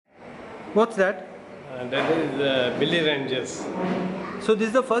What's that? That is Billy Rangers. So this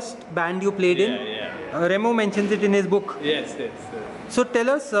is the first band you played in? Yeah. Remo mentions it in his book. Yes. So tell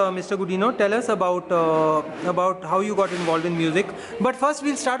us, Mr. Godinho, tell us about how you got involved in music. But first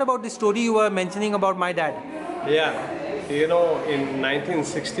we'll start about the story you were mentioning about my dad. Yeah, you know, in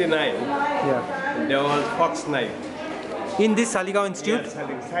 1969, there was Fox Night. In this Saligao Institute? Yes,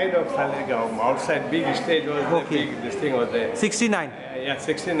 inside of Saligao, outside big stage was the big, this thing was there. 69? Yeah,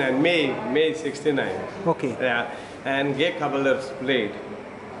 69, May 69. Okay. Yeah, and gay cabalers played.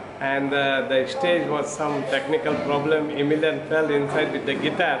 And the stage was some technical problem. Emilian fell inside with the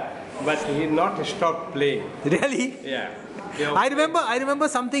guitar, but he not stopped playing. Really? Yeah. I remember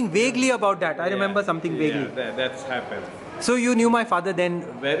something vaguely about that. I remember something vaguely. Yeah, that's happened. So you knew my father then?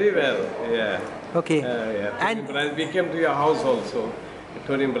 Very well, yeah. Okay. Yeah. And we came to your house also.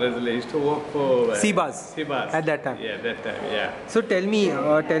 Tony Brazileiro used to work for Sebas at that time. Yeah, that time, yeah. So tell me,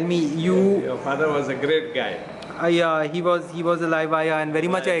 you. Your father was a great guy. He was a live wire and very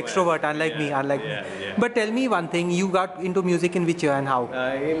much an extrovert, unlike me. Yeah. But tell me one thing, you got into music in which year and how?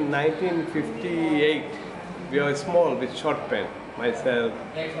 In 1958, we were small with short pen. Myself,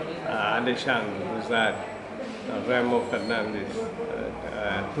 Alishan, Ruzad, Remo Fernandez,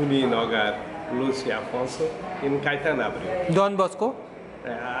 Tony Nogar, Lucy Afonso in Caetanabri. Don Bosco?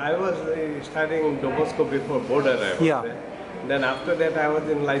 I was studying Don Bosco before border. Then after that I was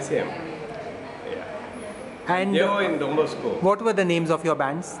in Lyceum. And you were in Don Bosco. What were the names of your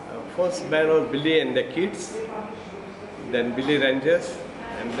bands? First band was Billy and the Kids, then Billy Rangers,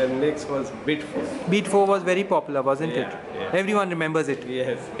 and then next was Beat 4. Beat 4 was very popular, wasn't it? Yeah. Everyone remembers it.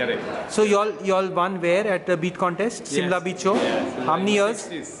 Yes, correct. So y'all won where at the beat contest? Yes. Simla Beat Show? Yes. How many years?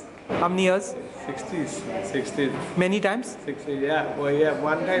 60s. How many years? 60s. Many times? 60, yeah. Well, yeah,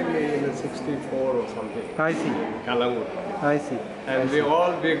 one time in 64 or something. I see. Kalangut. I see. And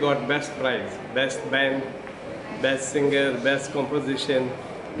we got best prize, best band, best singer, best composition.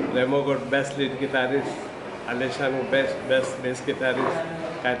 Remo got best lead guitarist. Alishan best bass guitarist.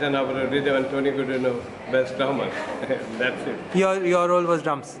 Caetanabri Rhythm and Tony Godinho best drummer. That's it. Your role was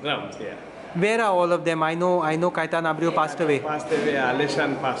drums. Drums, yeah. Where are all of them? I know Caetanabri passed away. Passed away.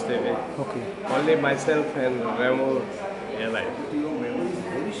 Alishan passed away. Okay. Only myself and Remo alive.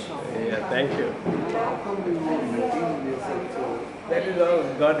 Yeah, thank you. That is all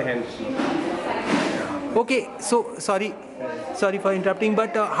God hands. Okay, so sorry for interrupting,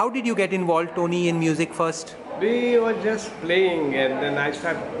 but how did you get involved, Tony, in music first? We were just playing, and then I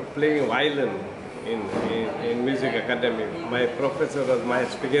started playing violin in music academy. My professor was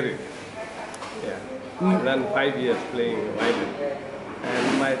Mahesh Figueroa. Yeah, I ran 5 years playing violin.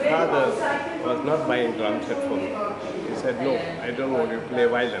 And my father was not buying drum set for me. He said, no, I don't want you to play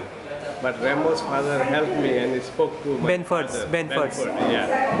violin. But Remo's father helped me and he spoke to my father. Benford's.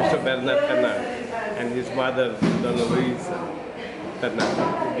 Yeah, Mr. Bernard Fernand and his mother, Donna Louise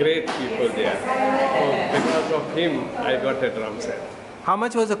Fernand. Great people there. So because of him, I got a drum set. How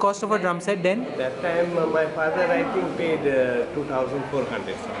much was the cost of a drum set then? That time my father, I think, paid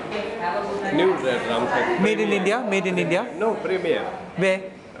 2,400. New drum set. Made in India? Made in India? No, premier. Where?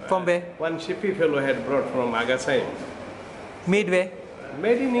 From where? One Shippy fellow had brought from Agasai. Made where?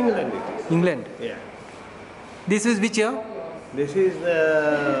 Made in England it is. England? Yeah. This is which year? This is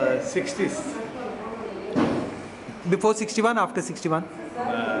the 60s. Before 61, after 61?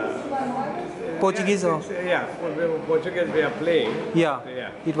 Portuguese or? Yeah, Portuguese we are playing. Yeah,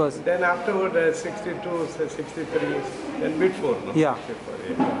 it was. Then afterward 62, 63, then before. No? Yeah. 64,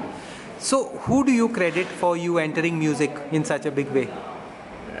 yeah. So who do you credit for you entering music in such a big way?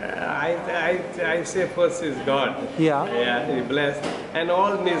 I say first is God. Yeah. Yeah, He blessed. And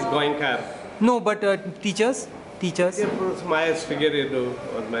all means Goinkar. No, but teachers? Teachers? Yeah, Professor Mahesh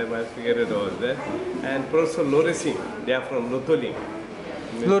Figueroa was there. And Professor Lorising, they are from Lutoli.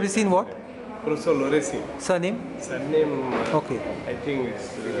 Lorising what? Professor Lorising. Surname? Surname, okay. I think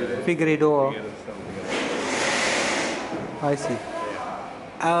it's Figueredo or... I see.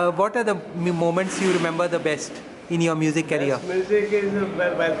 What are the moments you remember the best in your music career? Music is,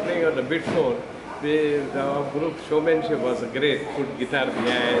 while playing on the beat 4, our group showmanship was great. Put guitar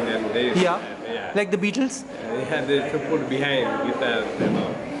behind and they... Yeah? Like the Beatles? Yeah, they used to put behind guitar,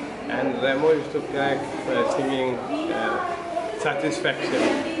 And Remo used to crack singing Satisfaction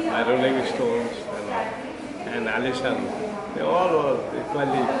by Rolling Stones and Alishan. They all were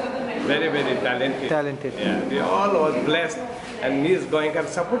equally very, very talented. Yeah, they all was blessed. And he's going and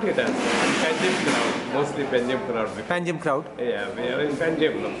supported us. Panjim crowd, mostly Panjim crowd. Panjim crowd? Yeah, we are in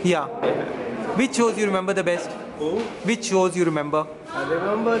Panjim now. Yeah. Which shows you remember the best? Who? Which shows you remember? I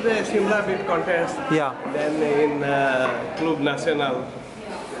remember the Simla Beat contest. Yeah. Then in Club Nacional,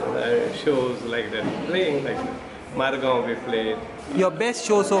 shows like that, playing like that. Margao we played. Your best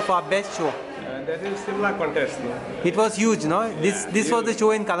show so far, best show. That is Simla contest, no? It was huge, no? This was the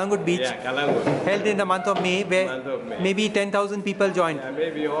show in Kalangut Beach, Yeah, Kalangut. held in the month of May, where Month of May. maybe 10,000 people joined. Yeah,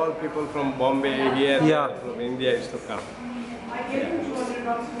 maybe all people from Bombay here, Yeah. from India used to come.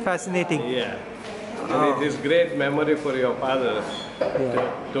 Fascinating. Yeah. And it is great memory for your father,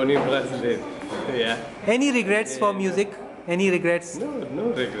 Tony Brazileiro. Yeah. Any regrets for music? Any regrets?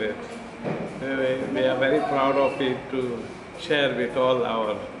 No regret. We are very proud of it to share with all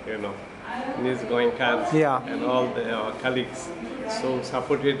our, going cars Yeah. and all our colleagues. So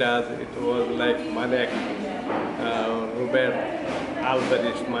supported us. It was like Manek, Robert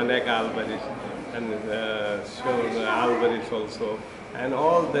Alvarez, Manek Alvarez, and Sean Alvarez also, and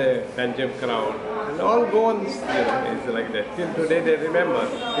all the Benjamin crowd, and all goons, it's like that. Till today they remember.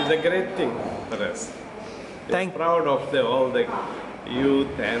 It's a great thing for us. We're proud of all the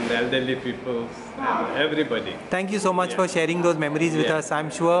youth and the elderly people and everybody. Thank you so much for sharing those memories with us. I'm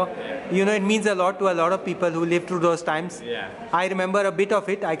sure, it means a lot to a lot of people who lived through those times. Yeah. I remember a bit of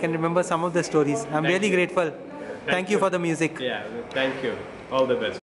it. I can remember some of the stories. I'm really grateful. Thank you for the music. Yeah, thank you. All the best.